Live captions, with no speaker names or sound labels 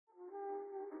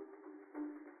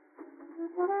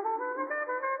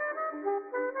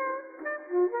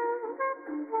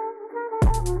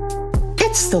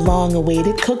It's the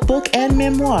long-awaited cookbook and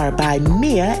memoir by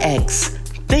Mia X.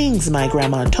 Things My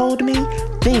Grandma Told Me,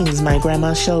 Things My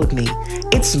Grandma Showed Me.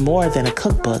 It's more than a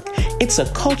cookbook. It's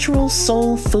a cultural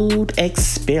soul food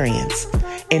experience.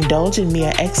 Indulge in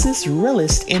Mia X's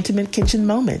realest intimate kitchen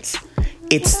moments.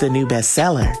 It's the new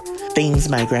bestseller. Things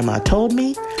My Grandma Told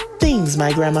Me, Things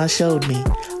My Grandma Showed Me.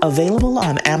 Available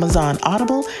on Amazon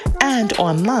Audible and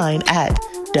online at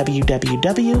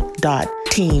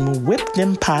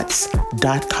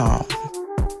www.teamwhipthempots.com.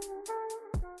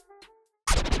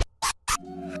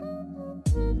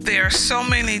 There are so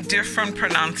many different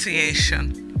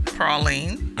pronunciations.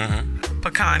 Praline,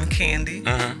 pecan candy,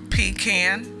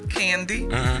 pecan candy,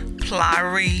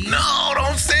 Praline. No,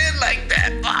 don't say it like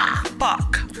that.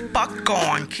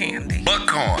 Buckhorn candy.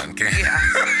 Buckhorn candy. Yeah.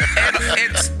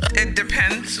 It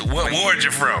depends. What ward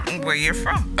you from? Where you're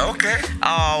from. Okay.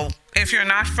 If you're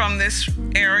not from this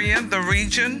area, the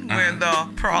region where the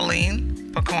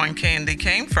praline, pecan candy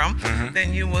came from,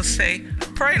 then you will say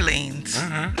pralines.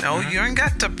 No, you ain't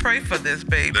got to pray for this,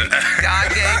 baby. God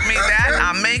gave me that.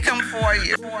 I make them for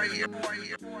you.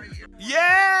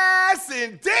 Yes,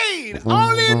 indeed.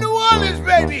 Only in New Orleans,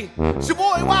 baby. It's your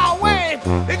boy Wild Wayne.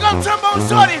 They gon' Trombone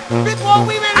Shorty. Big boy,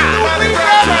 we ready to do it.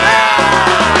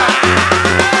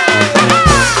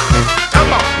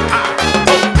 Come on.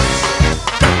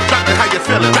 Drop it, how you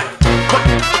feeling? Work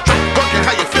it,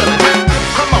 how you feeling?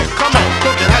 Come on.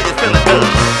 Work it, how you feeling?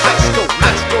 Let's go.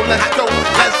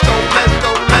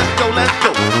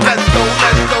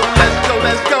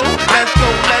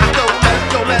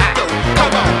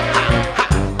 Come on.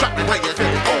 Drop it, how you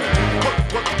feeling?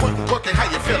 Work it,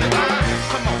 how you feeling?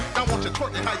 Come on. I want you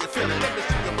twerking, how you feeling? Let me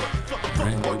see you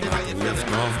work it, how you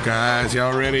feeling? Off, guys.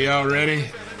 Y'all ready?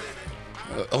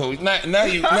 Now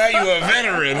you a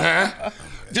veteran, huh?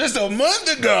 Just a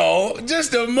month ago.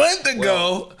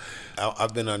 Well,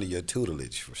 I've been under your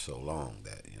tutelage for so long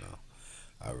that,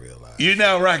 I realize. You're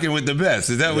now rocking with the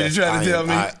best. Is that what you're trying to tell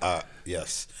me?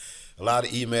 Yes. A lot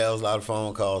of emails, a lot of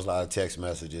phone calls, a lot of text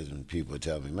messages, and people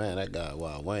tell me, man, that guy,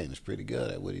 Wild Wayne, is pretty good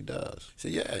at what he does. So,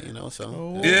 yeah,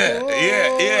 so.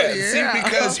 Yeah. See,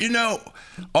 because,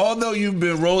 although you've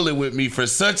been rolling with me for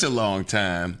such a long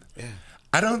time,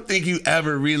 I don't think you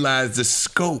ever realized the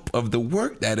scope of the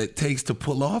work that it takes to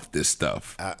pull off this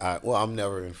stuff. I'm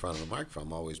never in front of the microphone.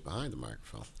 I'm always behind the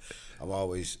microphone. I'm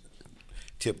always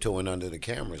tiptoeing under the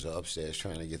cameras or upstairs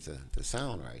trying to get the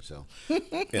sound right. So,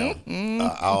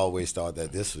 I always thought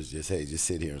that this was just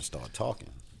sit here and start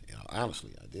talking. Honestly,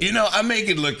 I did. I make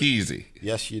it look easy.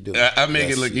 Yes, you do. I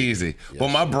make it look easy. Yes, but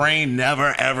my brain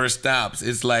never, ever stops.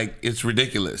 It's like, it's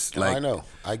ridiculous. I know.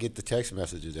 I get the text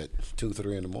messages at 2,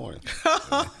 3 in the morning.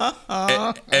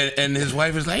 and his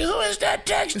wife is like, who is that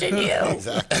texting you?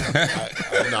 Exactly.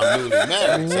 I'm newly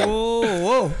married.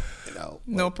 So,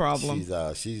 no problem.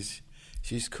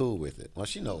 She's cool with it. Well,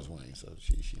 she knows Wayne, so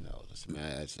she knows. I said,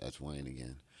 man, that's Wayne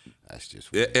again. That's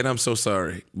just Wayne. And I'm so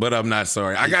sorry, but I'm not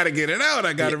sorry. I got to get it out.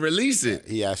 I got to release it.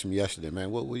 He asked me yesterday, man,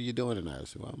 what are you doing tonight? I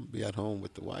said, well, I'm going to be at home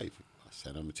with the wife. I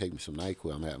said, I'm going to take me some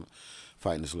NyQuil. I'm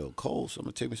fighting this little cold, so I'm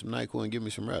going to take me some NyQuil and give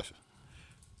me some rest.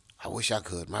 I wish I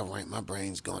could. My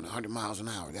brain's going 100 miles an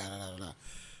hour.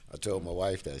 I told my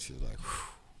wife that. She was like,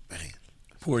 man.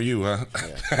 Poor you, huh?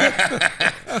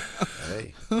 Yeah.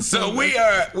 Hey. So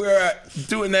we're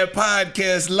doing that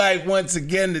podcast live once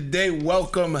again today.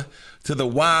 Welcome to the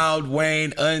Wild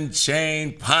Wayne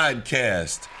Unchained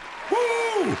podcast.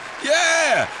 Woo!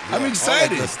 Yeah, I'm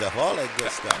excited. All that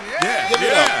good stuff. Yeah. Give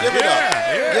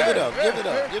it up.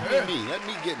 Give me me. Let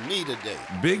me get me today.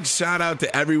 Big shout out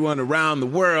to everyone around the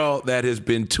world that has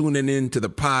been tuning in to the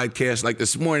podcast. Like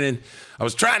this morning, I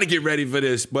was trying to get ready for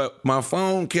this, but my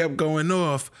phone kept going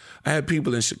off. I had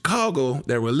people in Chicago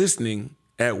that were listening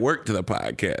at work to the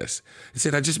podcast. They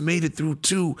said, I just made it through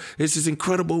 2. This is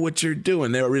incredible what you're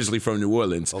doing. They're originally from New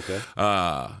Orleans. Okay.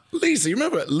 Lisa, you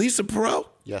remember Lisa Perot?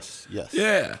 Yes.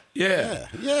 Yeah.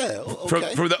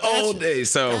 Okay. From the old days.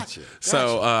 So Gotcha.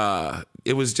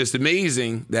 It was just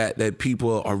amazing that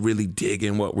people are really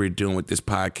digging what we're doing with this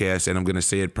podcast. And I'm going to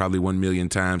say it probably 1 million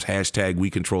times. #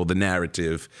 we control the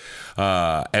narrative.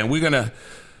 And we're going to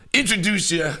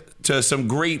introduce you to some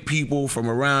great people from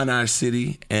around our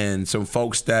city and some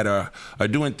folks that are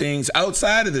doing things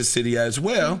outside of the city as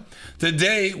well.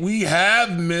 Today, we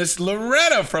have Miss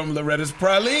Loretta from Loretta's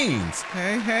Pralines.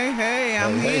 Hey,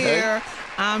 I'm here. Hey.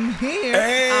 I'm here.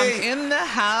 Hey. I'm in the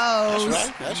house.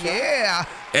 That's right. Yeah.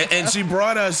 And she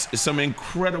brought us some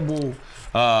incredible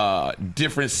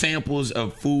different samples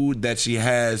of food that she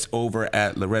has over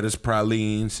at Loretta's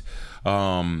Pralines.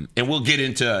 And we'll get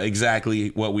into exactly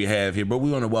what we have here, but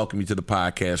we want to welcome you to the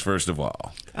podcast, first of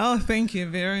all. Oh, thank you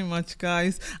very much,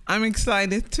 guys. I'm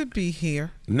excited to be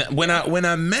here. Now, when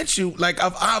I met you, like,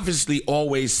 I've obviously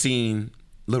always seen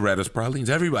Loretta's Pralines.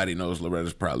 Everybody knows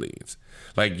Loretta's Pralines.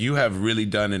 Like, you have really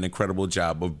done an incredible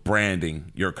job of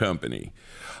branding your company.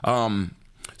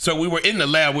 So we were in the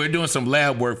lab. We were doing some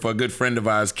lab work for a good friend of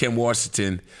ours, Kim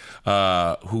Washington,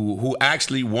 who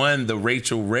actually won the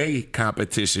Rachel Ray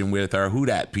competition with our Who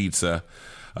Dat Pizza.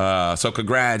 So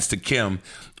congrats to Kim.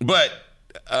 But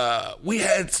we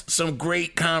had some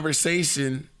great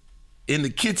conversation in the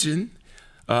kitchen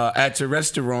at your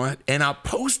restaurant, and I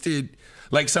posted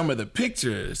like some of the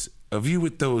pictures of you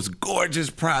with those gorgeous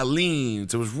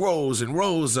pralines, those rows and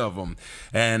rows of them.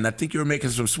 And I think you were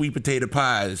making some sweet potato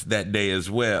pies that day as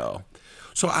well.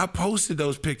 So I posted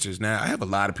those pictures. Now, I have a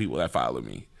lot of people that follow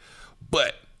me,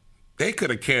 but they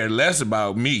could have cared less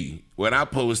about me when I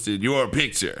posted your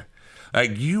picture.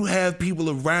 Like, you have people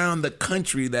around the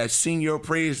country that sing your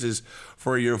praises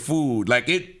for your food. Like,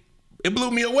 it blew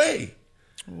me away.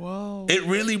 Whoa. It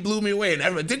really blew me away. And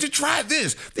everyone, did you try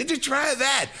this? Did you try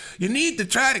that? You need to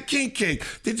try the king cake.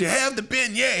 Did you have the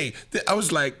beignet? I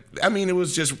was like, I mean, it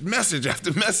was just message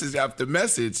after message after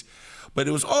message. But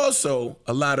it was also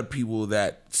a lot of people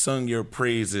that sung your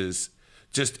praises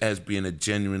just as being a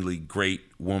genuinely great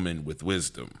woman with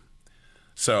wisdom.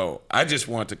 So I just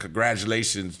want to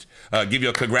give you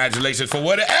a congratulations for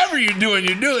whatever you're doing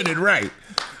it right.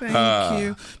 Thank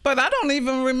you. But I don't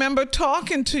even remember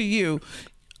talking to you.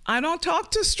 I don't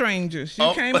talk to strangers.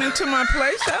 You came into my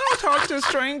place. I don't talk to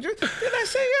strangers. Did I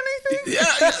say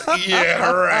anything?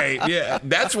 Yeah, right. Yeah,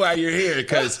 that's why you're here,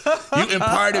 because you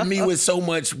imparted me with so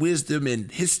much wisdom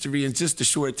and history in just the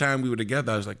short time we were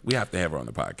together. I was like, we have to have her on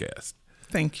the podcast.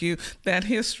 Thank you. That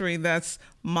history, that's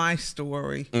my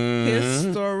story.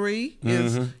 His story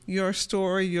is your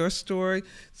story.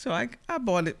 So I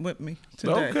brought it with me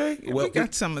today. Okay. Yeah, well, we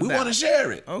got some of that. We want to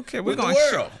share it. Okay, with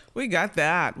the world. We got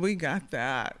that.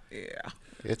 Yeah.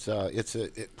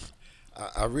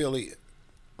 I really,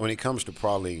 when it comes to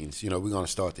pralines, we're going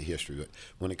to start the history, but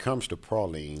when it comes to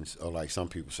pralines, or like some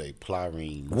people say,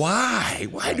 plyrines. Why?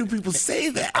 Why do people say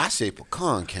that? I say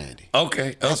pecan candy.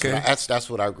 Okay. That's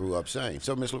what I grew up saying.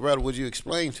 So, Miss Loretta, would you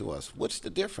explain to us what's the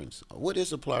difference? What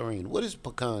is a plyrine? What is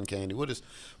pecan candy? What is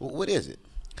it?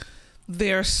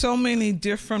 There are so many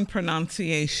different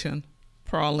pronunciation.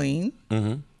 Praline,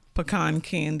 pecan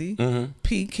candy,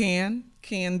 pecan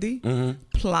candy,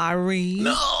 plyrine.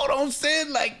 No, don't say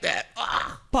it like that.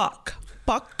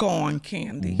 Buckhorn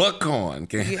candy. Buckhorn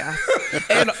candy. Yeah.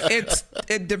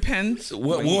 It depends.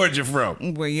 What ward you're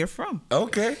from? Where you're from.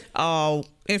 Okay.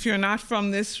 If you're not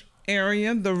from this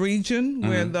area, the region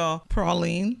where the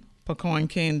praline, pecan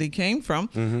candy came from,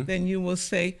 then you will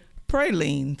say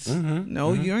pralines.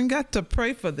 No, you ain't got to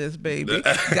pray for this, baby.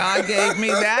 God gave me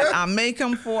that. I make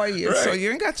them for you. Right. So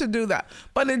you ain't got to do that.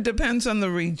 But it depends on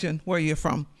the region where you're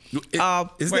from.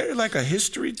 Is there like a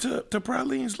history to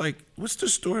pralines? Like, what's the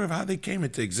story of how they came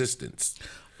into existence?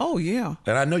 Oh, yeah.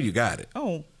 And I know you got it.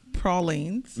 Oh,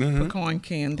 pralines, pecan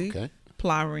candy,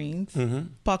 plyrines,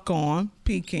 buckhorn,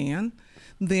 pecan.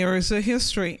 There is a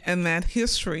history, and that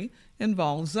history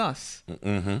involves us.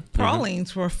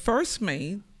 Pralines were first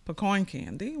made, pecan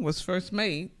candy was first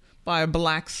made by a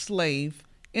black slave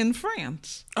in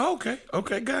France. Okay,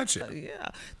 gotcha. Yeah.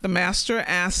 The master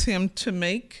asked him to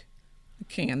make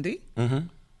candy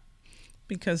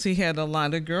because he had a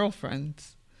lot of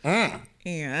girlfriends.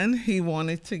 And he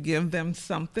wanted to give them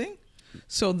something.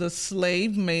 So the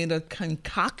slave made a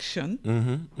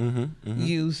concoction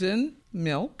using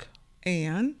milk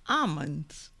and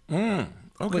almonds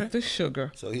with the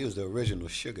sugar. So he was the original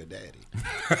sugar daddy.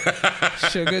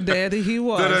 Sugar daddy he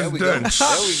was. There we go.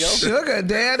 Sugar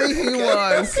daddy he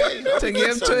was to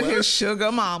give to his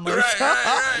sugar mamas.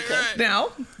 Right. Now,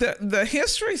 the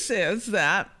history says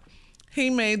that he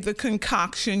made the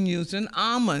concoction using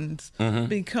almonds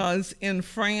because in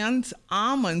France,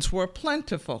 almonds were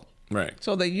plentiful. Right.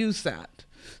 So they used that.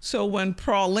 So when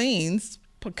pralines,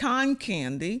 pecan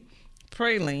candy,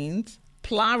 pralines,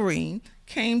 plyrine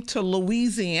came to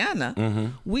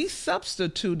Louisiana, we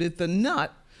substituted the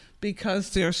nut because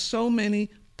there's so many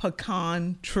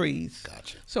pecan trees.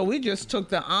 Gotcha. So we just took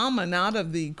the almond out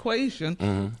of the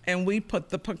equation and we put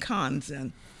the pecans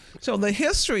in. So the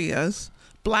history is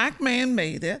black man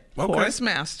made it for his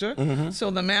master.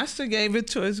 So the master gave it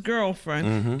to his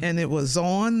girlfriend and it was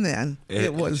on then.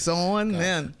 It was on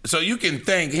then. So you can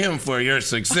thank him for your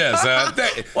success.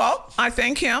 Well, I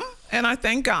thank him And I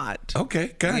thank God.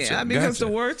 Okay, gotcha. Yeah, because gotcha.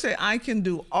 the word said I can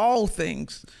do all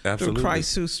things Absolutely. through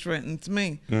Christ who strengthens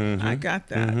me. I got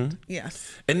that.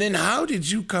 Yes. And then how did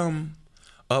you come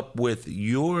up with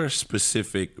your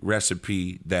specific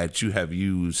recipe that you have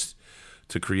used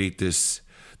to create this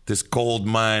gold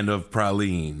mine of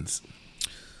pralines?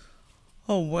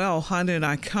 Oh, well, how did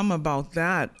I come about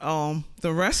that?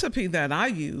 The recipe that I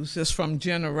use is from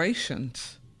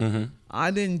generations.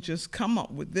 I didn't just come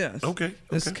up with this. Okay.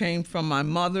 This came from my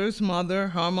mother's mother,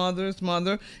 her mother's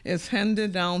mother. It's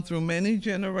handed down through many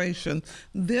generations.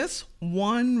 This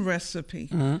one recipe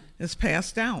is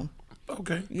passed down.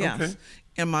 Okay. Yes. Okay.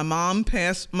 And my mom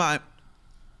passed, my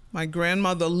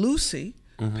grandmother Lucy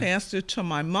passed it to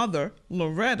my mother,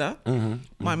 Loretta.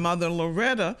 My mother,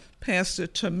 Loretta, passed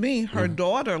it to me, her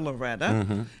daughter,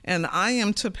 Loretta. And I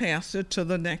am to pass it to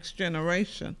the next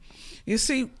generation. You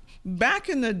see, back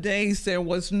in the days, there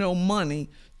was no money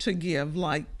to give,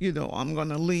 like, I'm going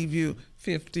to leave you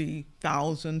 $50,000,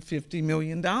 $50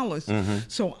 million.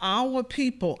 So our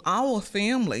people, our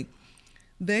family,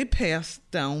 they passed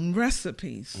down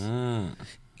recipes.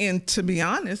 And to be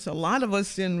honest, a lot of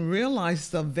us didn't realize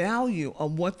the value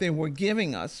of what they were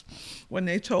giving us when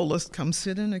they told us, come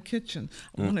sit in the kitchen.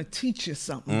 I want to teach you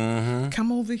something.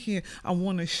 Come over here. I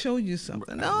want to show you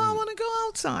something. No, I want to go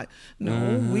outside.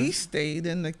 No, we stayed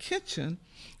in the kitchen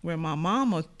where my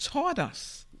mama taught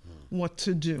us what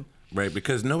to do. Right,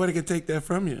 because nobody can take that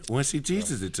from you once she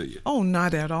teaches it to you. Oh,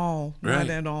 not at all. Right, not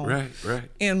at all. Right.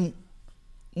 And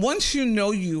once you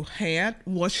know you had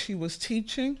what she was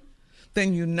teaching,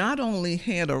 then you not only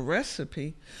had a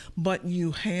recipe, but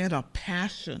you had a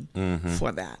passion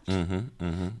for that.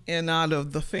 And out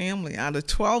of the family, out of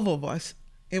 12 of us,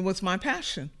 it was my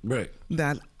passion. Right.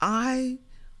 That I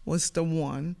was the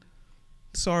one.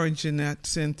 Sorry, Jeanette,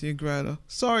 Cynthia, Greta.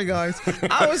 Sorry, guys.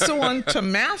 I was the one to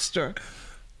master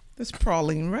this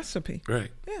praline recipe.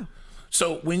 Right. Yeah.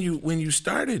 So when you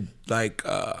started, like,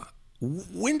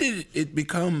 when did it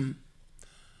become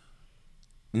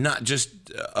not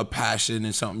just a passion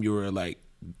and something you were like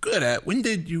good at? When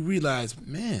did you realize,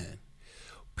 man,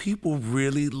 people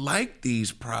really like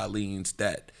these pralines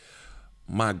that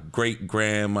my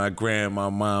grandma,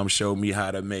 mom showed me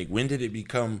how to make? When did it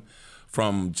become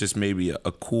from just maybe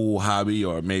a cool hobby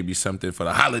or maybe something for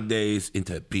the holidays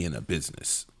into being a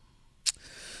business?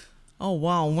 Oh,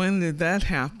 wow. When did that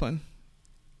happen?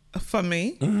 For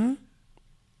me,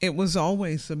 it was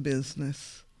always a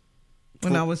business.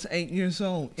 When I was 8 years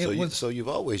old, So you've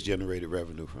always generated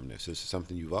revenue from this. This is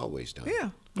something you've always done.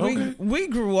 Yeah. Okay. We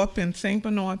grew up in St.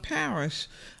 Bernard Parish,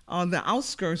 on the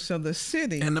outskirts of the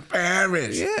city. In the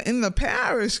parish. Yeah, in the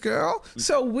parish, girl.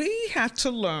 So we had to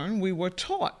learn. We were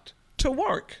taught to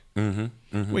work.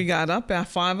 We got up at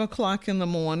 5 o'clock in the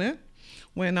morning,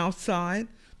 went outside,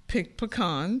 picked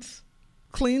pecans,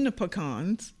 cleaned the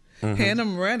pecans, had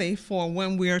them ready for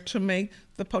when we are to make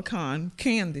the pecan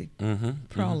candy,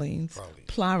 pralines,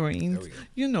 clarines.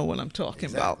 You know what I'm talking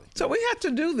about. So we had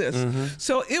to do this.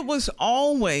 So it was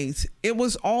always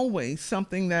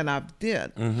something that I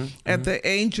did. At the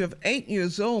age of 8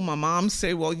 years old, my mom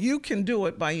said, well, you can do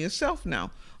it by yourself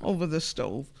now over the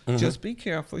stove. Just be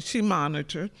careful. She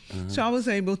monitored. So I was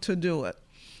able to do it.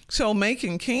 So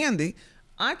making candy,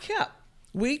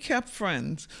 we kept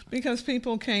friends because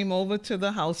people came over to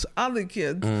the house, other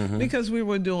kids, because we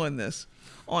were doing this.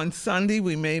 On Sunday,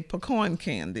 we made pecan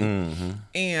candy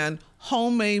and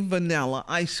homemade vanilla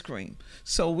ice cream.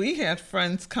 So we had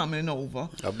friends coming over.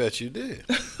 I bet you did.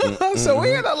 So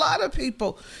we had a lot of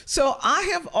people. So I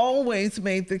have always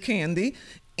made the candy,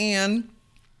 and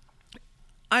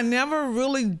I never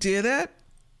really did it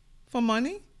for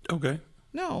money. Okay.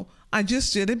 No, I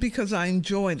just did it because I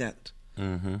enjoyed it.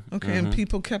 Okay, and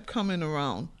people kept coming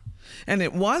around. And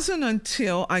it wasn't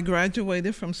until I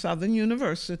graduated from Southern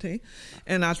University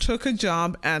and I took a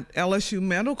job at LSU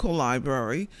Medical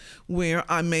Library where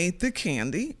I made the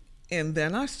candy, and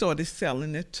then I started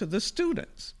selling it to the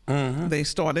students. They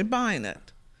started buying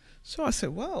it. So I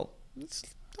said, well, this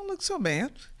don't look so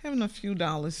bad, having a few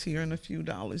dollars here and a few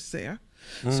dollars there.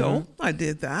 So I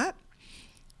did that,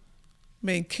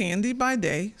 made candy by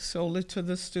day, sold it to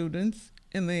the students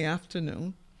in the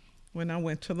afternoon when I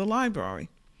went to the library.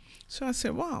 So I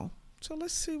said, wow, so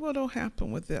let's see what will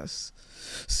happen with this.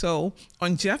 So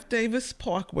on Jeff Davis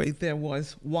Parkway, there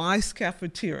was Wise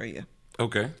Cafeteria.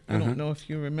 Okay. I don't know if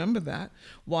you remember that.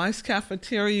 Wise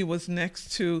Cafeteria was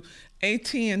next to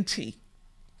AT&T.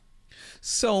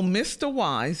 So Mr.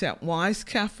 Wise at Wise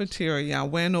Cafeteria, I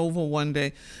went over one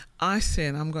day. I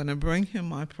said, I'm going to bring him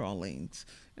my pralines,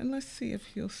 and let's see if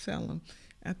he'll sell them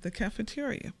at the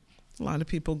cafeteria. A lot of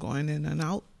people going in and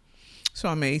out. So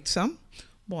I made some,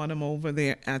 brought him over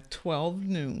there at 12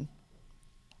 noon.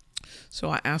 So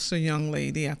I asked a young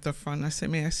lady at the front, I said,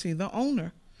 may I see the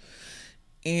owner?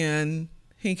 And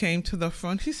he came to the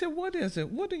front. He said, what is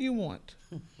it? What do you want?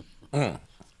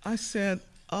 I said,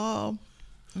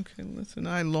 okay, listen,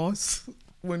 I lost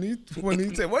when he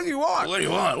said, what do you want? What do you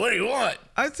want? What do you want?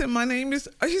 I said, my name is,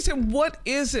 he said, what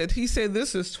is it? He said,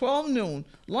 this is 12 noon,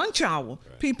 lunch hour.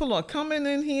 Right. People are coming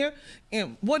in here,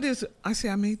 and what is it? I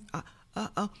said,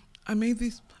 I made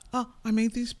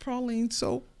these pralines,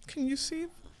 so can you see?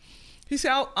 He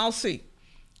said, I'll see.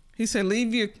 He said,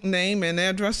 leave your name and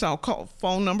address,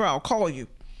 phone number, I'll call you.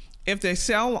 If they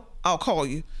sell, I'll call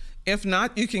you. If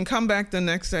not, you can come back the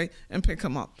next day and pick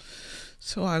them up.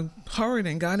 So I hurried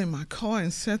and got in my car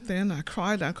and sat there and I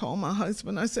cried. I called my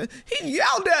husband. I said, he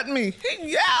yelled at me.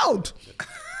 He yelled.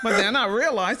 But then I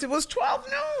realized it was 12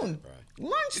 noon,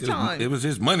 lunchtime. It was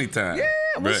his money time. Yeah,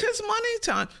 it was his money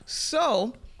time.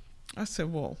 So I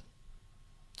said, well,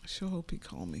 I sure hope he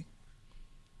called me.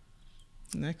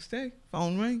 Next day,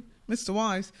 phone rang. Mr.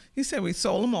 Wise, he said, we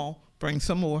sold them all. Bring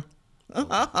some more. So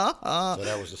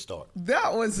that was the start.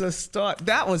 That was the start.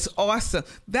 That was awesome.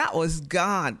 That was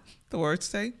God. The words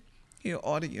say, he'll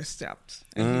order your steps.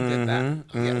 And he did that.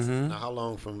 Yes. Now, how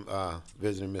long from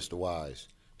visiting Mr. Wise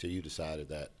till you decided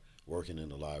that working in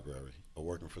the library or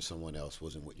working for someone else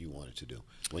wasn't what you wanted to do,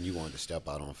 when you wanted to step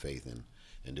out on faith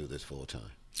and do this full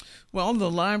time? Well,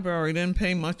 the library didn't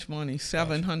pay much money,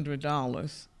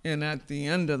 $700. And at the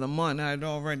end of the month, I'd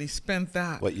already spent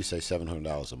that. What, you say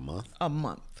 $700 a month? A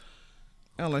month.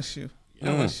 LSU.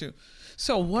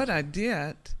 So what I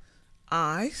did,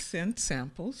 I sent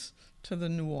samples to the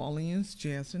New Orleans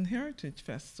Jazz and Heritage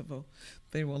Festival.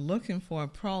 They were looking for a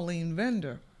praline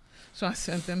vendor. So I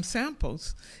sent them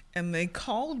samples, and they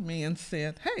called me and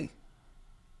said,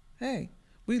 hey,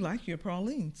 we like your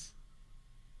pralines.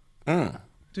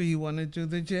 Do you want to do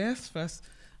the Jazz Fest?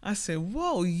 I said,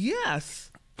 whoa, yes.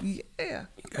 Yeah.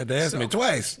 You got to ask me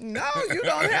twice. No, you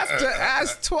don't have to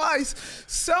ask twice.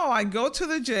 So I go to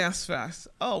the Jazz Fest.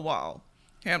 Oh, wow.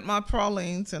 Had my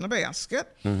pralines in a basket.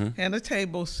 Had a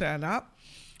table set up.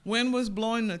 Wind was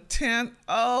blowing the tent.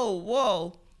 Oh,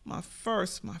 whoa. My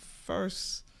first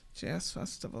Jazz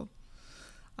Festival.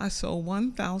 I sold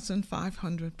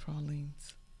 1,500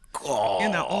 pralines. Oh.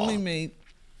 And I only made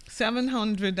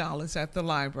 $700 at the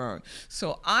library.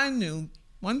 So I knew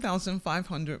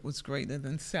 1,500 was greater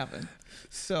than 7.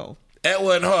 So that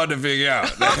wasn't hard to figure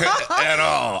out at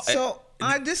all. So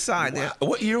I decided.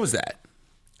 What year was that?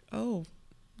 Oh,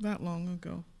 that long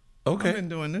ago. Okay. I've been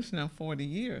doing this now 40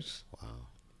 years. Wow.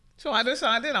 So I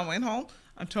decided, I went home.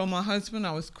 I told my husband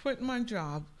I was quitting my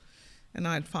job and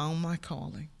I'd found my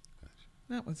calling.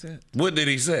 That was it. What did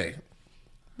he say?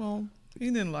 Well,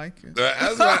 he didn't like it.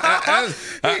 That's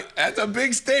a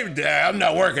big statement. I'm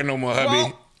not working no more, hubby.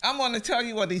 Well, I'm going to tell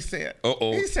you what he said.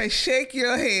 Uh-oh. He said, shake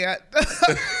your head.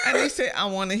 And he said, I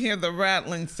want to hear the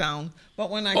rattling sound.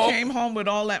 But when I came home with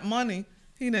all that money,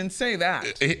 he didn't say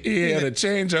that. He had a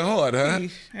change of heart, huh? He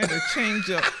had a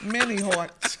change of many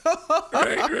hearts.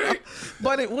 Right.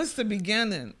 But it was the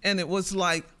beginning. And it was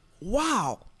like,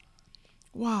 wow,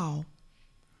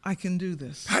 I can do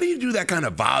this. How do you do that kind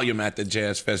of volume at the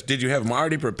Jazz Fest? Did you have them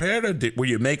already prepared, or were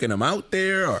you making them out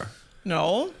there? Or?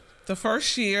 No. The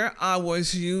first year, I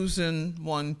was using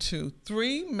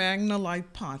 3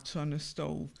 Magna-Lite pots on the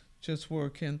stove, just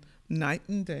working night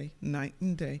and day.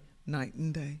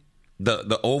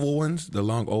 The oval ones, the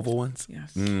long oval ones?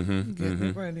 Yes. Getting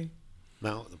it ready.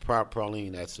 Now, the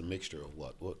praline, that's a mixture of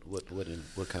what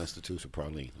constitutes a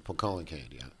praline? Pecan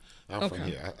candy. I'm from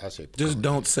here. I say pecan. Just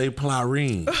don't say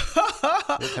Praline.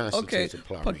 What constitutes a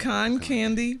praline? Pecan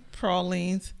candy,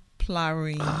 pralines,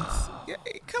 Pralines. Yeah,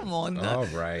 come on now. All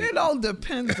right. It all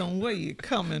depends on where you're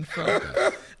coming from.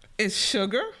 It's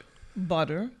sugar,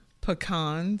 butter,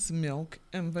 pecans, milk,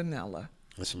 and vanilla.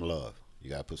 And some love.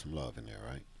 You got to put some love in there,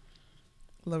 right?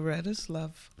 Loretta's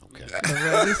love. Okay.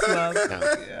 Loretta's love.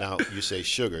 Now, you say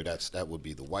sugar. That would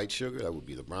be the white sugar? That would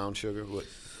be the brown sugar? What?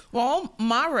 Well,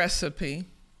 my recipe,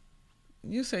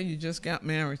 you say you just got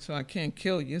married, so I can't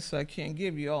kill you, so I can't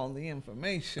give you all the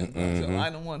information. So I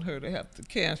don't want her to have to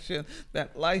cash in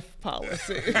that life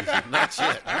policy. Not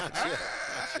yet.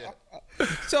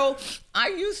 So I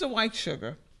use the white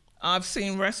sugar. I've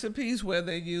seen recipes where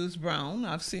they use brown.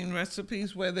 I've seen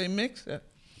recipes where they mix it.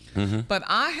 But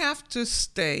I have to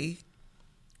stay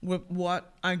with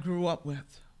what I grew up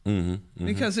with.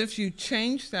 Because if you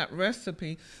change that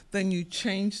recipe, then you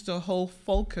change the whole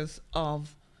focus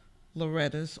of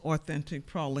Loretta's authentic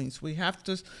pralines. We have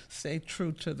to stay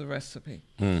true to the recipe.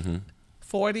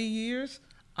 40 years,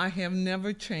 I have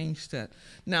never changed it.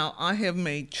 Now, I have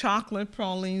made chocolate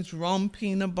pralines, rum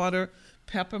peanut butter,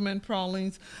 peppermint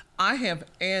pralines. I have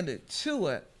added to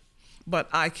it, but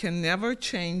I can never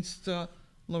change the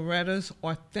Loretta's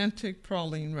authentic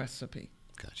praline recipe.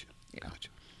 Gotcha. Yeah.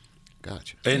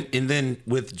 Gotcha. And then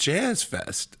with Jazz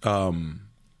Fest,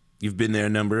 you've been there a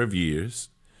number of years.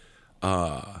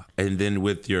 And then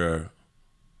with your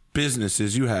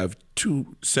businesses, you have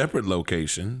 2 separate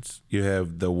locations. You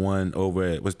have the one over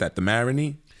at, what's that, the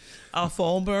Marini?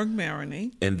 Fallberg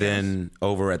Marini. And then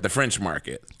over at the French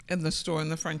Market. In the store in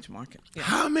the French Market. Yeah.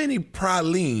 How many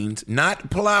pralines, not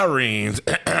plarines,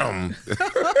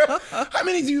 how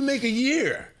many do you make a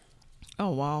year?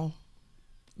 Oh, wow.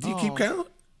 Do you keep count?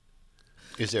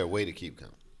 Is there a way to keep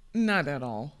count? Not at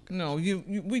all. No,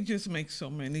 we just make so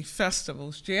many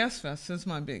festivals. Jazz Fest is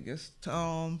my biggest.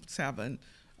 7,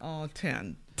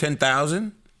 10.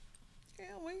 10,000? Yeah,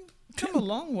 we come a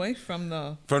long way from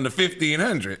the... From the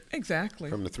 1,500? Exactly.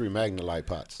 From the 3 Magnolite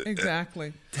pots.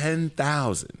 Exactly.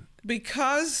 10,000.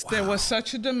 Because there was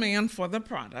such a demand for the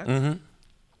product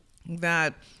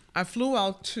that I flew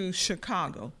out to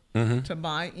Chicago to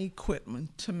buy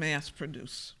equipment to mass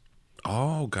produce.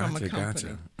 Oh, From a gotcha,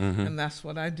 company. gotcha. And that's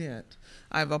what I did.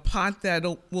 I have a pot that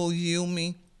will yield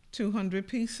me 200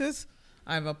 pieces.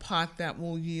 I have a pot that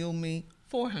will yield me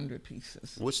 400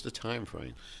 pieces. What's the time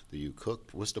frame that you cook?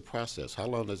 What's the process? How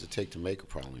long does it take to make a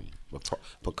praline,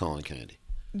 pecan candy?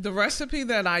 The recipe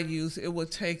that I use, it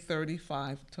would take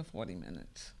 35 to 40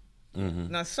 minutes.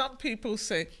 Now, some people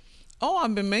say, oh,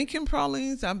 I've been making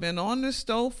pralines. I've been on the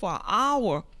stove for an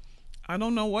hour. I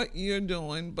don't know what you're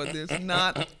doing, but it's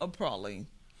not a praline.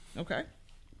 Okay?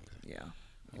 Yeah.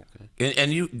 Okay.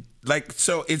 And you, like,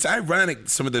 so it's ironic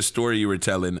some of the story you were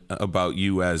telling about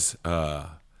you as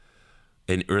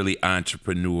an early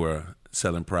entrepreneur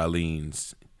selling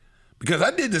pralines. Because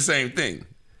I did the same thing.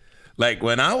 Like,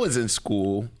 when I was in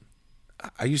school,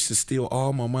 I used to steal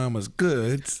all my mama's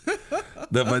goods,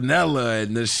 the vanilla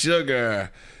and the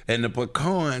sugar and the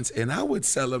pecans, and I would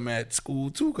sell them at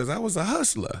school, too, because I was a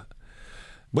hustler.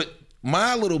 But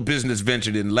my little business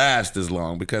venture didn't last as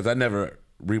long because I never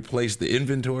replaced the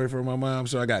inventory for my mom,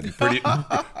 so I got in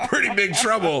pretty big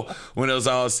trouble when it was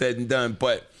all said and done.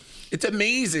 But it's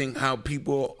amazing how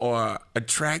people are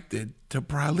attracted to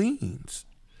pralines.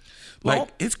 Like,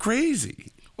 it's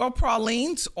crazy. Well,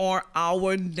 pralines are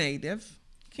our native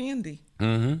candy.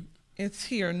 It's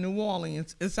here, New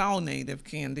Orleans. It's our native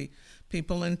candy.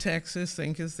 People in Texas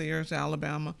think it's theirs,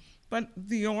 Alabama. But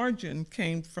the origin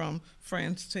came from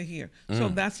France to here. So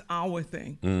that's our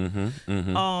thing.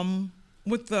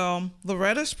 With the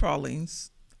Loretta's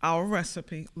pralines, our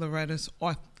recipe, Loretta's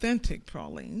authentic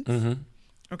pralines,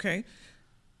 okay,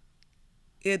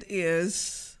 it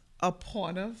is a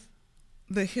part of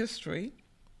the history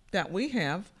that we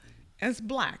have as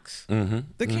blacks.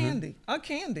 The candy, a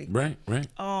candy. Right.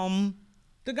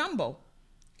 The gumbo.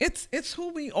 It's who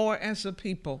we are as a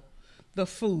people. The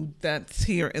food that's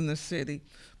here in the city,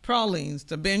 pralines,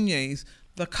 the beignets,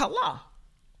 the kala,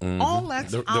 all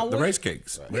that's our the rice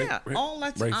cakes. Yeah, all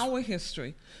that's our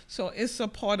history. So it's a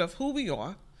part of who we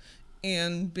are,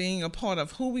 and being a part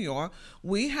of who we are,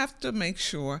 we have to make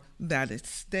sure that it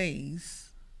stays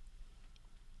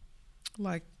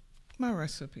like my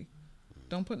recipe.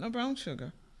 Don't put no brown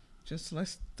sugar. Just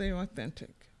let's stay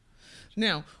authentic.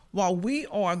 Now, while we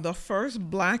are the first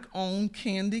black-owned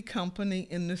candy company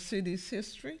in the city's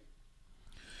history,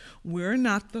 we're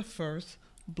not the first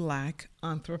black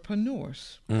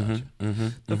entrepreneurs.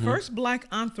 The first black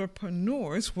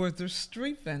entrepreneurs were the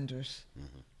street vendors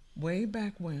way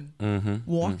back when,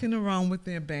 walking around with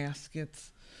their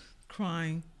baskets,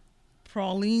 crying,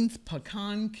 pralines,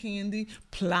 pecan candy,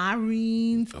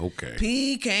 plarines,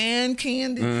 pecan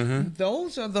candy.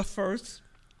 Those are the first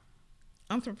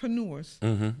entrepreneurs.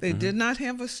 They did not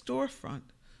have a storefront,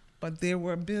 but they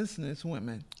were business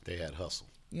women. They had hustle.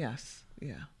 Yes,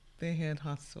 yeah, they had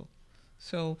hustle.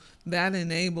 So that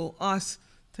enabled us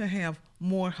to have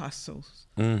more hustles,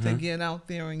 to get out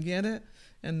there and get it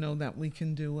and know that we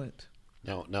can do it.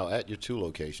 Now, at your 2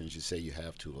 locations, you say you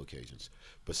have 2 locations.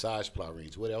 Besides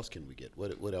plarines, what else can we get?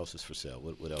 What else is for sale?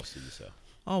 What else do you sell?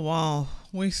 Oh, wow.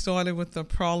 We started with the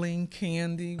praline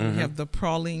candy. We have the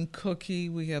praline cookie.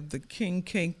 We have the king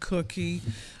cake cookie.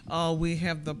 We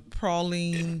have the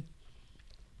praline.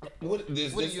 What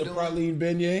is this a praline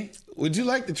beignet? Would you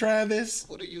like to try this?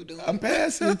 What are you doing? I'm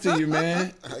passing it to you,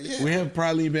 man. Yeah. We have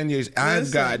praline beignets.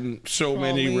 I've gotten so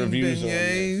many reviews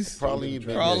beignets, on Praline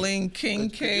this. beignet. praline king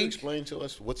Could you cake. explain to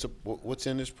us what's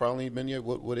in this praline beignet?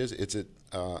 What is it?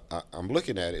 I'm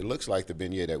looking at it. It looks like the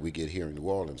beignet that we get here in New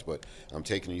Orleans, but I'm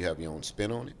taking it you have your own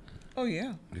spin on it. Oh,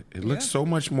 yeah. It looks so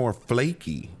much more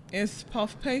flaky. It's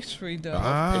puff pastry dough.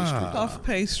 Ah. Puff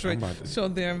pastry. I'm about to- So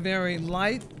they're very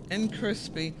light and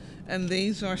crispy, and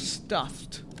these are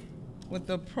stuffed with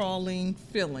the praline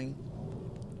filling.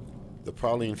 The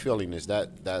praline filling,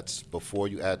 that's before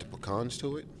you add the pecans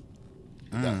to it?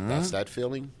 That's that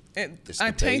filling? It's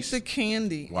I the take base? the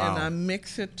candy Wow. and I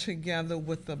mix it together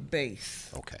with the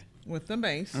base. Okay. With the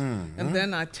base. And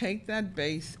then I take that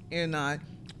base and I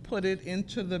put it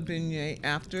into the beignet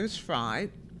after it's fried.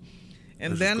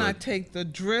 And This is then I good. take the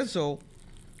drizzle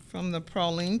from the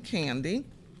praline candy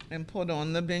and put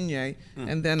on the beignet.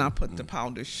 And then I put the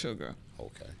powdered sugar.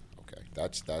 Okay.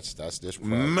 That's this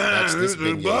Man, that's this this is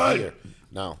beignet good. here.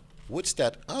 Now, what's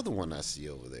that other one I see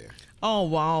over there? Oh,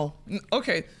 wow.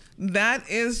 Okay. That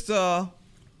is the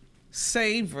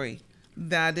savory.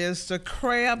 That is the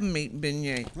crab meat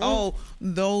beignet. Oh,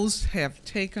 those have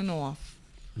taken off.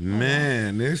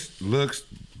 Man, this looks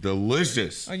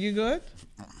delicious. Are you good?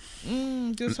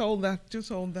 Just hold that. Just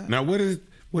hold that. Now, what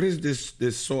is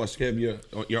this sauce? You have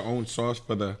your own sauce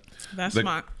for the. That's the-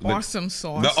 my the- awesome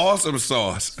sauce. The awesome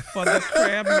sauce. For the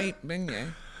crab meat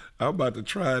beignet. I'm about to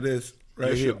try this right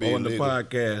This here should be on the illegal.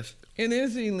 podcast. It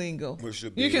is illegal. It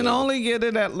should be You can illegal. only get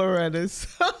it at Loretta's.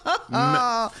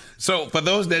 So, for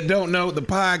those that don't know, the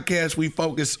podcast, we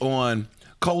focus on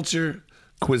culture,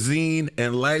 cuisine,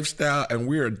 and lifestyle, and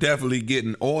we are definitely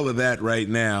getting all of that right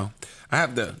now. I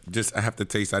have to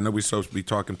taste. I know we're supposed to be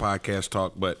talking podcast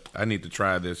talk, but I need to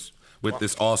try this with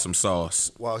this awesome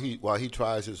sauce. While he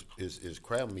tries his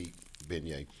crab meat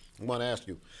beignet, I want to ask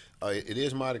you, it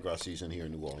is Mardi Gras season here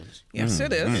in New Orleans. Yes,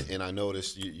 it is. And I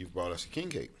noticed you've brought us a king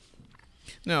cake.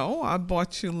 No, I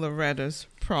bought you Loretta's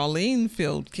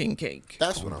praline-filled king cake.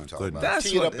 That's what I'm talking about. That's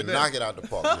Tee it what up it and is. knock it out the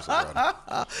park, Mr.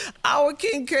 Brother. Our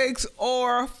king cakes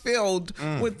are filled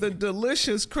with the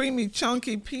delicious, creamy,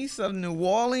 chunky piece of New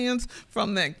Orleans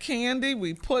from that candy.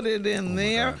 We put it in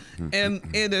there, and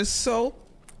it is so.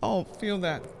 Oh, feel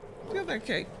that. Feel that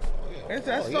cake. Is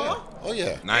that soft? Oh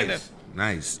yeah.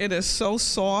 Nice. It is so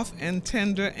soft and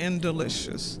tender and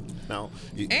delicious. Now,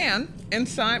 And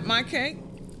inside my cake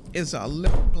is a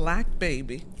little black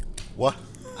baby. what?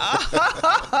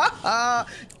 I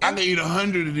can eat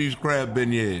 100 of these crab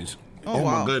beignets. Oh, my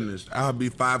wow. goodness. I'll be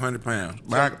 500 pounds.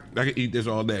 But I can eat this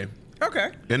all day.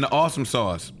 Okay. And the awesome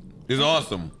sauce is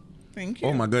awesome. Thank you.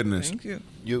 Oh, my goodness. Thank you.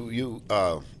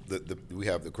 We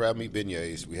have the crab meat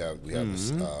beignets. We have the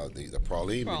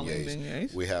praline Praline beignets.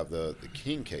 beignets. We have the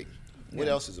king cake. What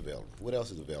else is available? What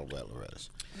else is available at Loretta's?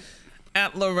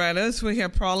 At Loretta's, we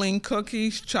have praline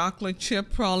cookies, chocolate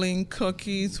chip praline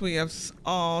cookies. We have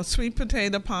sweet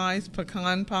potato pies,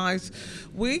 pecan pies.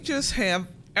 We just have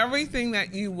everything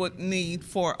that you would need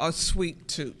for a sweet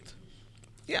tooth.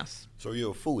 Yes. So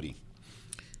you're a foodie.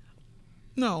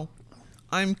 No.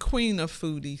 I'm queen of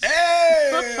foodies.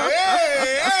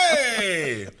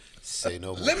 Hey! Say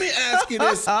no more. Let me ask you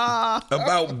this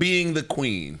about being the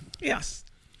queen. Yes.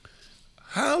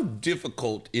 How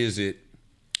difficult is it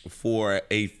for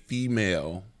a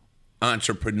female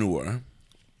entrepreneur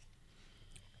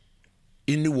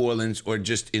in New Orleans or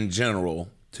just in general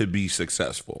to be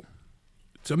successful?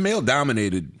 It's a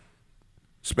male-dominated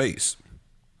space.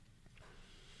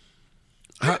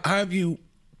 How have you,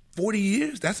 40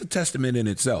 years? That's a testament in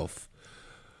itself.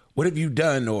 What have you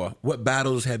done, or what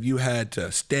battles have you had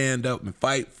to stand up and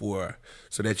fight for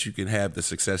so that you can have the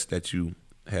success that you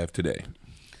have today?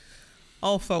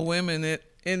 Oh, for women, it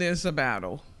is a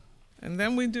battle. And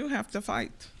then we do have to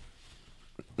fight.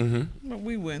 But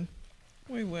we win.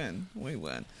 We win.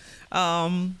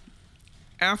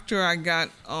 After I got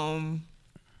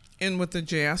in with the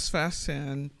Jazz Fest,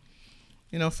 and,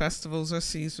 festivals are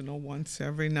seasonal. Once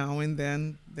every now and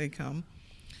then they come.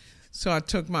 So I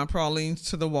took my pralines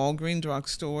to the Walgreens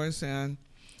drugstores, and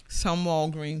some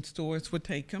Walgreens stores would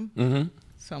take them.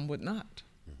 Some would not.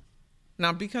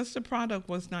 Not because the product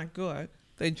was not good.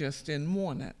 They just didn't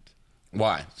want it.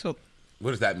 Why? So,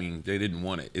 What does that mean? They didn't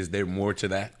want it. Is there more to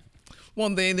that? well,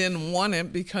 they didn't want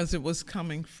it because it was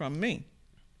coming from me.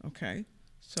 Okay?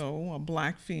 So, a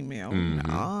black female,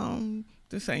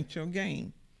 this ain't your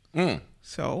game.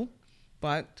 So,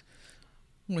 but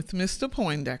with Mr.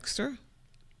 Poindexter,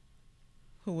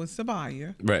 who was the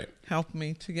buyer, Right. helped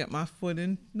me to get my foot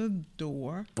in the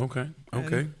door. Okay.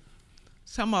 And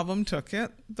some of them took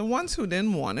it. The ones who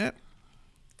didn't want it,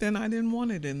 then I didn't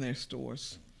want it in their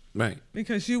stores. Right.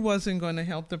 Because you wasn't going to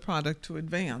help the product to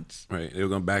advance. Right. They were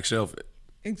going to back shelf it.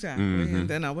 Exactly. And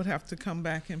then I would have to come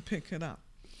back and pick it up.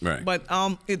 Right. But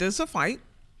it is a fight.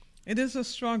 It is a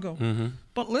struggle.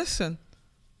 But listen,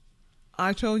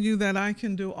 I told you that I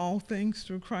can do all things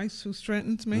through Christ who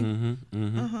strengthens me.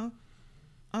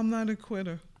 I'm not a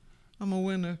quitter. I'm a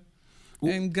winner.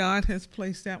 And God has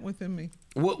placed that within me.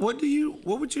 What would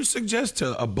you suggest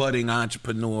to a budding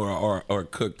entrepreneur or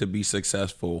cook to be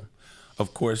successful?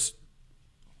 Of course,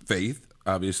 faith,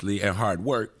 obviously, and hard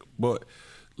work. But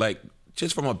like,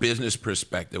 just from a business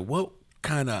perspective, what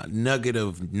kind of nugget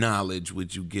of knowledge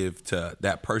would you give to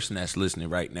that person that's listening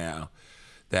right now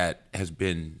that has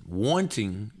been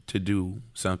wanting to do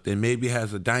something, maybe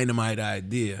has a dynamite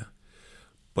idea,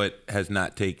 but has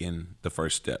not taken the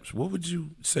first steps? What would you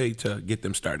say to get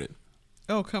them started?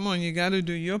 Oh, come on. You got to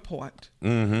do your part.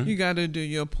 Mm-hmm. You got to do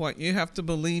your part. You have to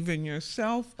believe in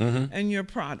yourself and your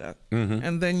product.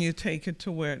 And then you take it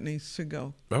to where it needs to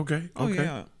go. Okay. Oh,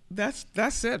 yeah.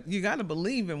 That's it. You got to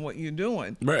believe in what you're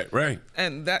doing. Right.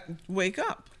 And wake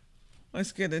up.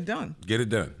 Let's get it done. Get it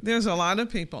done. There's a lot of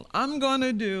people. I'm going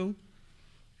to do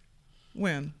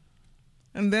when?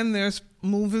 And then there's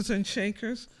movers and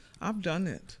shakers. I've done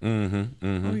it.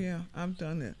 Oh, yeah, I've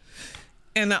done it.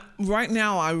 And right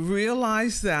now I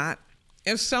realize that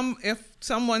if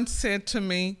someone said to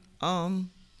me,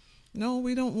 no,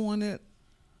 we don't want it,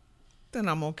 then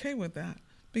I'm okay with that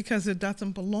because it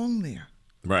doesn't belong there.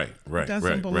 Right. It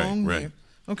doesn't belong there.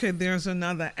 Okay, there's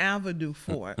another avenue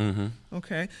for it.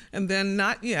 Okay, and then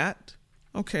not yet.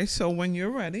 Okay, so when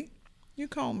you're ready, you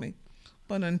call me.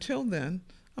 But until then,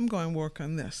 I'm going to work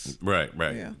on this. Right.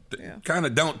 Yeah. Kind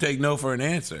of don't take no for an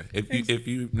answer. If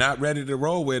you're not ready to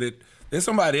roll with it, there's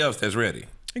somebody else that's ready.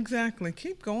 Exactly.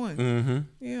 Keep going.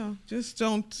 Yeah. Just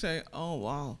don't say, oh,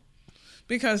 wow.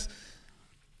 Because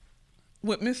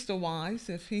with Mr. Wise,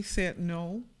 if he said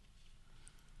no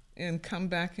and come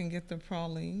back and get the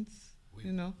pralines,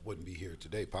 wouldn't be here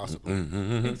today, possibly.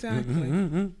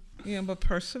 Exactly. Yeah, but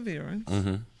perseverance,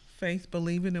 faith,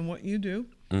 believing in what you do,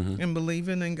 and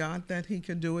believing in God that he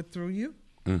could do it through you.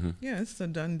 Yeah, it's a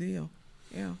done deal.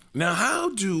 Yeah. Now, how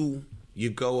do you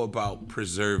go about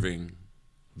preserving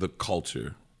the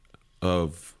culture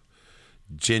of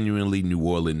genuinely New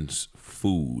Orleans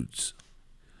foods?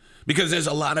 Because there's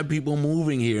a lot of people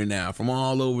moving here now from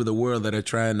all over the world that are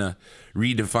trying to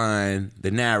redefine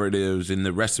the narratives and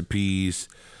the recipes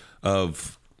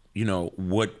of,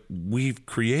 what we've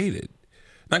created.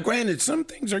 Now, granted, some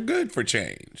things are good for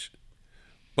change,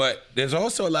 but there's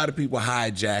also a lot of people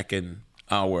hijacking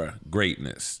our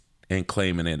greatness and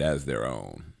claiming it as their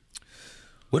own.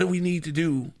 What do we need to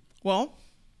do? Well,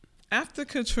 after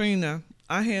Katrina,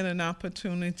 I had an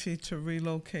opportunity to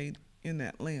relocate in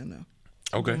Atlanta.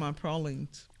 Okay. With my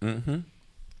pralines.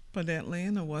 But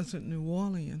Atlanta wasn't New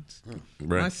Orleans.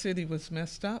 Right. My city was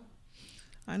messed up.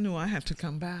 I knew I had to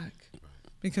come back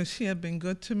because she had been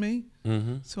good to me.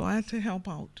 So I had to help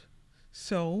out.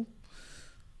 So,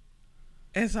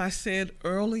 as I said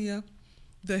earlier,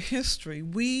 the history,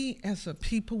 we as a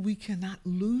people, we cannot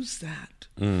lose that.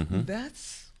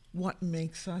 That's what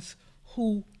makes us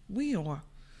who we are.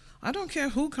 I don't care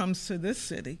who comes to this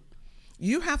city.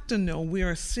 You have to know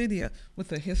we're a city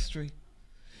with a history.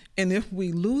 And if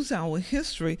we lose our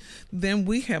history, then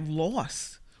we have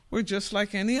lost. We're just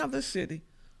like any other city,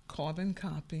 carbon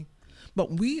copy.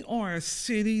 But we are a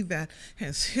city that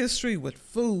has history with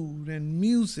food and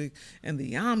music and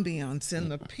the ambiance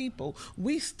and the people.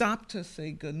 We stop to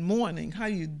say good morning, how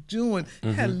you doing?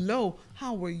 Hello,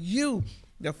 how are you?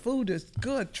 The food is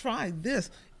good, try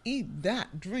this, eat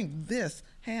that, drink this,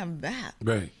 have that.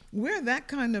 Right. We're that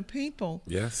kind of people.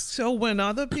 Yes. So when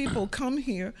other people come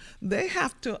here, they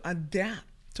have to adapt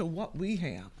to what we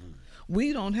have.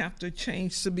 We don't have to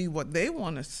change to be what they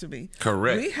want us to be.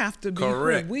 Correct. We have to be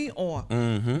who we are.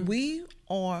 We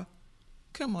are,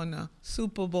 come on now,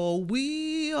 Super Bowl.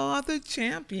 We are the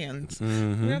champions.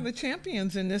 We're the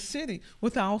champions in this city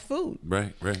with our food.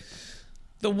 Right.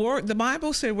 The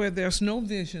Bible says where there's no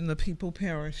vision, the people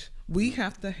perish. We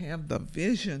have to have the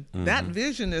vision. That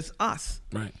vision is us.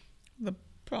 Right. The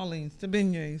pralines, the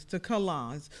beignets, the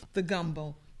collage, the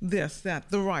gumbo, this,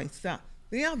 that, the rice, that,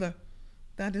 the other.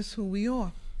 That is who we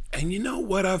are. And you know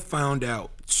what I found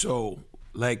out? So,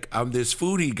 like, I'm this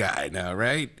foodie guy now,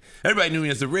 right? Everybody knew me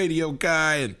as the radio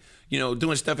guy and,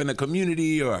 doing stuff in the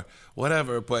community or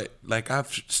whatever. But, like,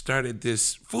 I've started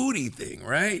this foodie thing,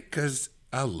 right? Because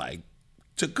I like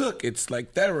to cook. It's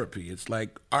like therapy. It's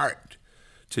like art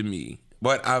to me.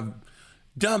 But I've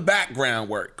done background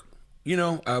work.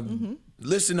 I've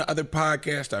listened to other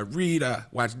podcasts. I read. I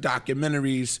watch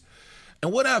documentaries.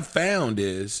 And what I've found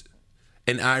is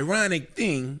an ironic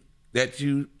thing that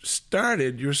you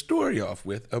started your story off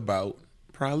with about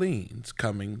pralines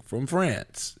coming from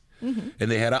France. And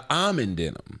they had an almond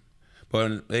in them. But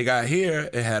when they got here,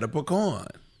 it had a pecan.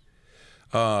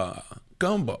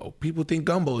 gumbo. People think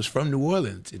gumbo is from New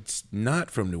Orleans. It's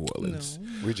not from New Orleans.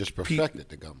 No. We just perfected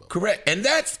the gumbo. Correct. And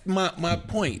that's my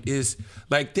point is,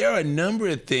 like, there are a number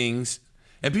of things,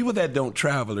 and people that don't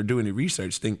travel or do any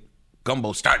research think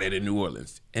gumbo started in New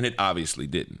Orleans, and it obviously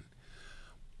didn't.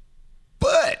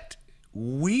 But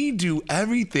we do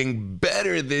everything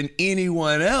better than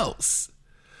anyone else.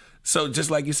 So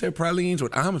just like you said, pralines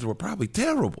with almonds were probably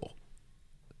terrible.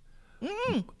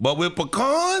 But with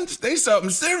pecans, they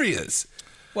something serious.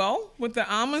 Well, with the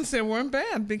almonds, they weren't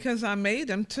bad because I made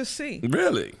them to see.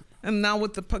 Really? And now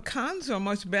with the pecans are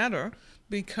much better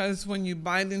because when you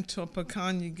bite into a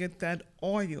pecan, you get that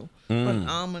oil. But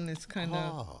almond is kind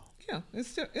of,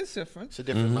 it's different. It's a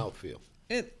different mouthfeel.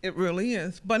 It really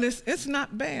is. But it's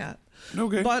not bad.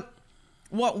 Okay. But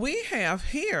what we have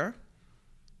here,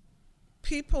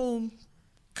 people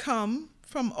come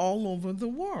from all over the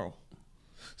world.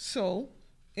 So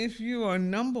if you are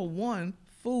number one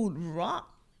food rock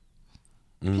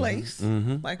place,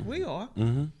 like we are,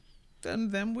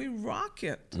 then we rock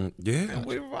it. Yeah. And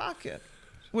we rock it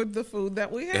with the food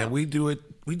that we have. And we do it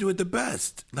the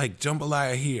best. Like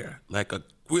jambalaya here, like a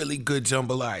really good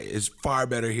jambalaya is far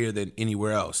better here than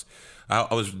anywhere else.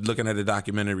 I was looking at a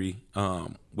documentary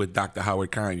with Dr.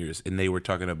 Howard Conyers, and they were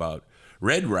talking about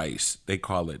red rice, they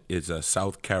call it, is a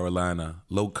South Carolina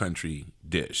low country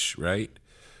dish, right?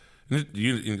 And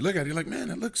you look at it, you're like, man,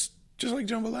 it looks just like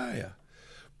jambalaya.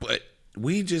 But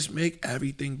we just make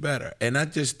everything better. And I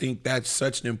just think that's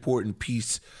such an important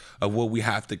piece of what we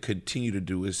have to continue to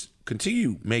do is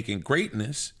continue making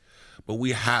greatness, but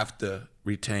we have to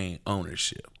retain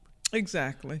ownership.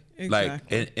 Exactly. Like,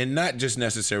 and not just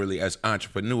necessarily as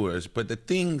entrepreneurs, but the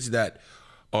things that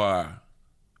are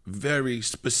very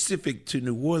specific to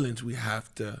New Orleans, we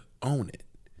have to own it.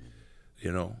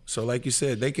 You know, so like you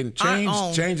said, they can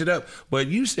change it up. But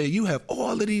you say you have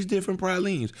all of these different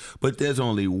pralines, but there's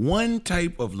only one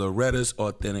type of Loretta's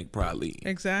authentic praline.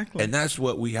 Exactly. And that's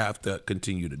what we have to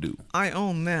continue to do. I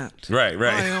own that. Right.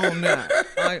 I own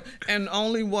that. And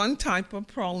only one type of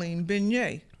praline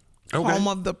beignet. Okay. Home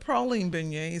of the praline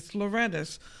beignet is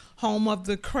Loretta's. Home of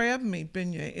the crab meat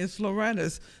beignet is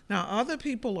Loretta's. Now, other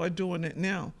people are doing it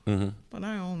now, but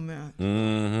I own that.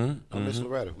 Miss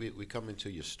Loretta, we come into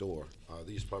your store.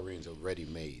 These pralines are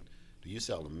ready-made. Do you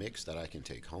sell a mix that I can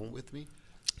take home with me?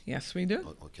 Yes, we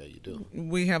do. Okay, you do.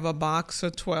 We have a box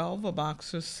of 12, a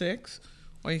box of 6,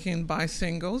 or you can buy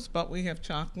singles, but we have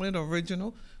chocolate,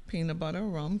 original, peanut butter,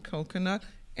 rum, coconut,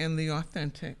 and the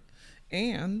authentic.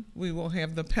 And we will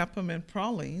have the peppermint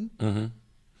praline.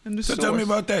 So tell me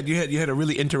about that. You had a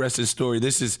really interesting story.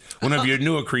 This is one of your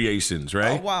newer creations,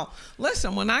 right? Oh, wow.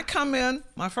 Listen, when I come in,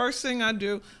 my first thing I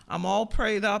do, I'm all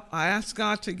prayed up. I ask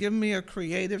God to give me a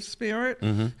creative spirit,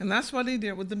 and that's what he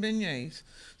did with the beignets.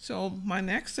 So my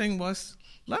next thing was,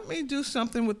 let me do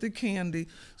something with the candy.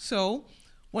 So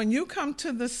when you come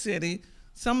to the city,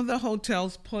 some of the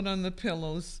hotels put on the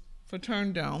pillows for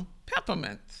turn down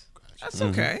peppermints. That's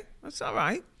okay. That's all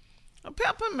right. A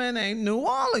peppermint ain't New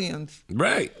Orleans.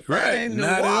 Right. Ain't New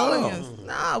Not Orleans. at all.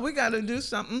 Nah, we got to do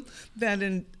something that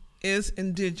is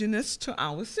indigenous to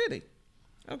our city.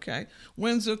 Okay.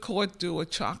 Windsor Court do a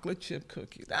chocolate chip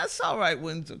cookie. That's all right,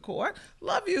 Windsor Court.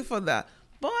 Love you for that.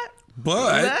 But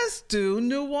let's do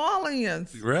New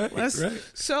Orleans. Right.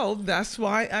 So that's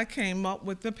why I came up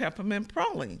with the peppermint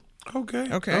praline.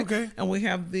 Okay. And we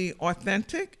have the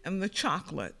authentic and the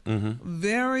chocolate.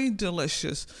 Very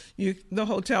delicious. The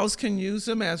hotels can use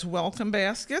them as welcome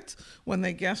baskets when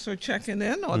the guests are checking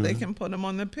in, or they can put them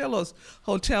on the pillows.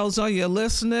 Hotels, are you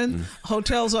listening?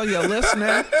 Hotels, are you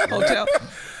listening? Hotel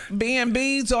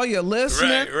B&Bs, are you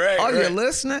listening? Are you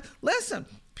listening? Listen,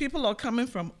 people are coming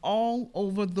from all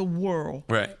over the world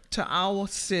to our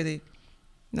city.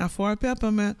 Now, for a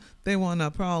peppermint, they want a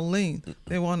praline.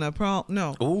 They want a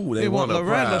no. Ooh, they want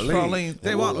Loretta's praline.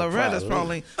 They want Loretta's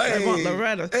praline. They want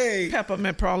Loretta's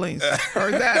peppermint pralines.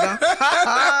 Heard that,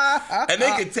 huh? And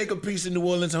they can take a piece of New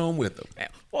Orleans home with them.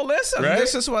 Well, listen,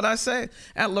 this is what I say.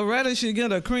 At Loretta's, you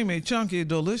get a creamy, chunky,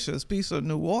 delicious piece of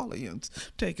New Orleans.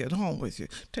 Take it home with you.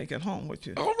 Take it home with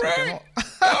you. All right.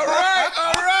 All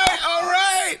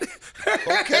right.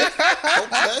 Okay.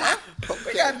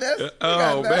 We got this.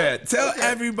 Man. Tell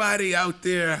everybody out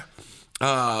there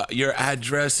your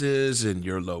addresses and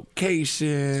your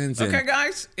locations. Okay,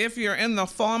 guys, if you're in the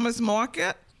farmer's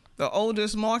market, the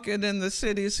oldest market in the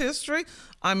city's history,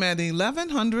 I'm at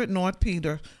 1100 North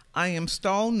Peter. I am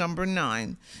stall number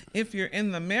 9. If you're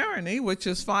in the Marigny, which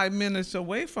is 5 minutes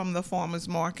away from the farmer's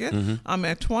market, I'm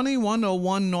at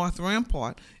 2101 North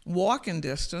Rampart, walking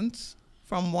distance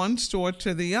from one store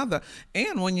to the other.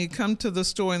 And when you come to the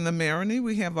store in the Marigny,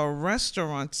 we have a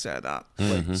restaurant set up.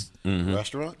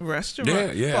 Restaurant?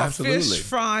 Restaurant. Yeah, for absolutely. Fish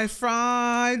Fry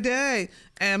Friday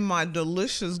and my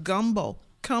delicious gumbo.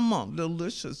 Come on,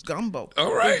 delicious gumbo.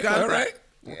 All right, We got all that. right.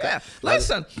 Yeah.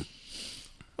 Listen,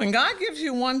 when God gives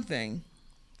you one thing,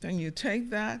 then you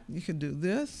take that, you can do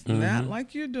this, that,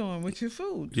 like you're doing with your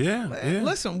food. Yeah, yeah.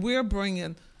 Listen, we're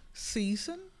bringing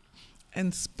season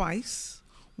and spice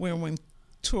where when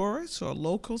tourists or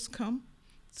locals come,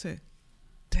 say,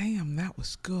 damn, that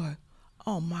was good.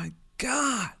 Oh, my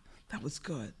God, that was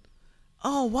good.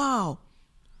 Oh, wow.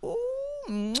 Ooh,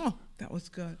 mwah, that was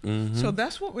good. So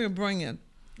that's what we're bringing.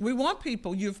 We want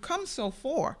people, you've come so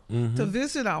far to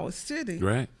visit our city.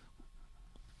 Right.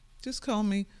 Just call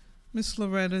me Miss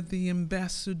Loretta, the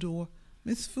ambassador,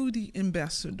 Miss Foodie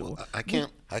Ambassador. I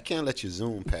can't let you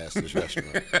zoom past this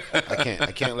restaurant.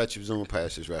 I can't let you zoom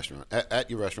past this restaurant. At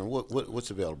your restaurant, what's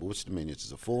available? What's the menu?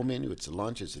 It's a full menu. It's a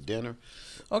lunch. It's a dinner.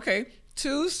 Okay,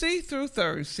 Tuesday through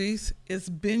Thursdays is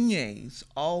beignets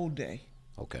all day.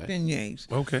 Okay.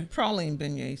 Beignets. Okay. Praline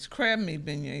beignets, crab meat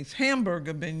beignets,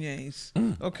 hamburger beignets.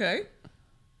 Okay.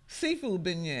 Seafood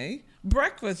beignet,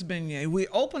 breakfast beignet. We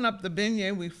open up the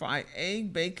beignet, we fry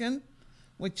egg, bacon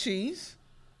with cheese,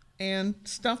 and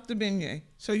stuff the beignet.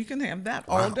 So you can have that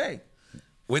all day.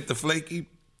 With the flaky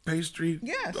pastry?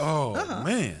 Yes. Oh,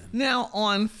 man. Now,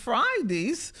 on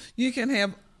Fridays, you can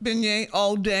have beignet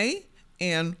all day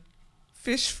and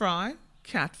fish fry,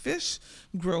 catfish,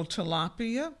 grilled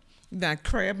tilapia, that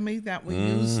crab meat that we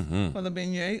use for the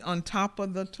beignet on top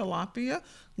of the tilapia,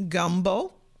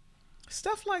 gumbo,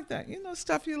 stuff like that. You know,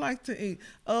 stuff you like to eat.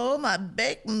 Oh, my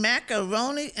baked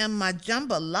macaroni and my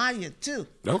jambalaya, too.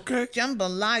 Okay.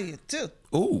 Jambalaya, too.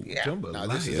 Ooh, Yeah. Now,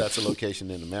 that's a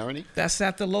location in the Marigny? That's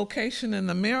at the location in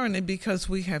the Marigny because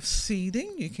we have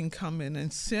seating. You can come in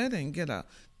and sit and get a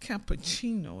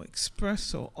cappuccino,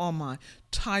 espresso, or my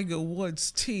Tiger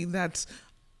Woods tea. That's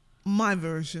my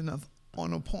version of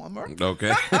Arnold Palmer.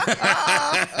 Okay.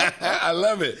 I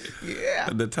love it. Yeah.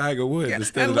 The Tiger Woods Yeah.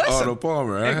 instead And of the listen, Arnold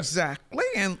Palmer, huh? Exactly.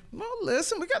 And, well,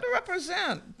 listen, we got to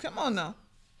represent. Come on now.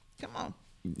 Come on.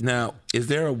 Now, is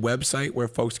there a website where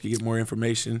folks can get more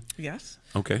information? Yes.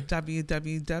 Okay.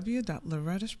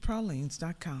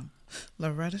 www.lorettaspralines.com.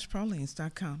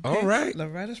 lorettaspralines.com. All right.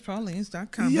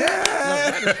 lorettaspralines.com. Yeah.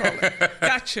 Loretta's Pralines.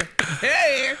 Gotcha.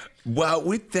 Hey. Well,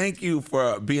 we thank you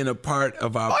for being a part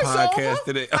of our It's podcast over?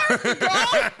 today.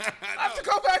 I have to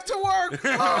go back to work.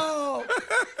 Oh.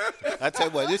 I tell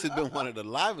you what, this has been one of the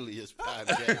liveliest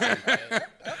podcasts.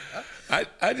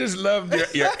 I just love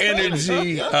your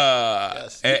energy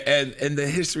and the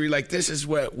history. Like, this is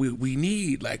what we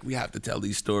need. Like, we have to tell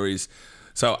these stories.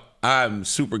 So I'm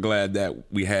super glad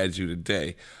that we had you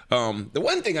today. The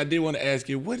one thing I did want to ask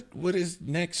you, what is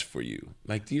next for you?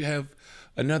 Like, do you have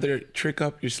another trick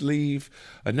up your sleeve,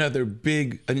 another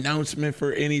big announcement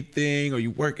for anything? Are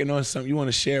you working on something you want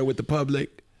to share with the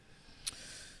public?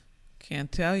 Can't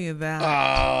tell you that.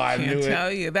 Oh, I knew it. Can't tell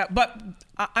you that. But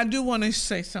I do want to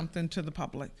say something to the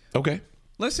public. Okay.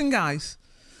 Listen, guys,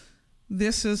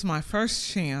 this is my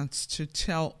first chance to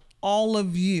tell all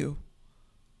of you,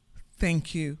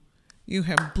 thank you. You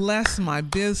have blessed my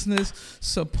business,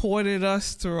 supported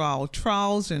us through our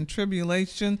trials and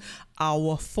tribulation,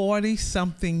 our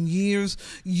 40-something years.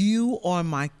 You are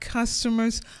my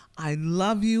customers. I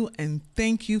love you and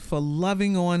thank you for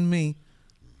loving on me.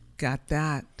 Got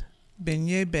that.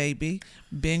 Beignet baby.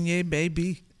 Beignet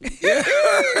baby.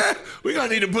 We're going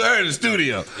to need to put her in the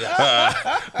studio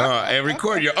and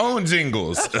record your own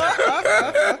jingles.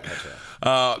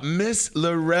 Miss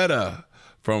Loretta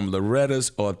from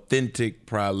Loretta's Authentic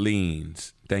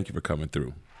Pralines. Thank you for coming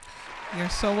through. You're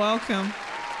so welcome.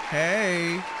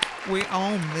 Hey, we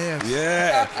own this.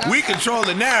 Yeah, we control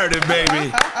the narrative,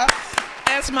 baby.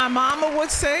 As my mama would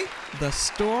say, the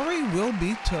story will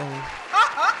be told.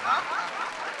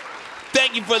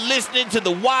 Thank you for listening to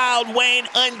the Wild Wayne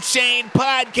Unchained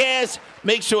podcast.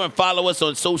 Make sure and follow us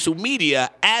on social media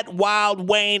at Wild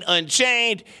Wayne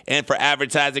Unchained. And for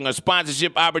advertising or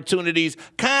sponsorship opportunities,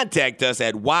 contact us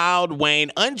at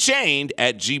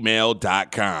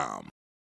wildwayneunchained@gmail.com.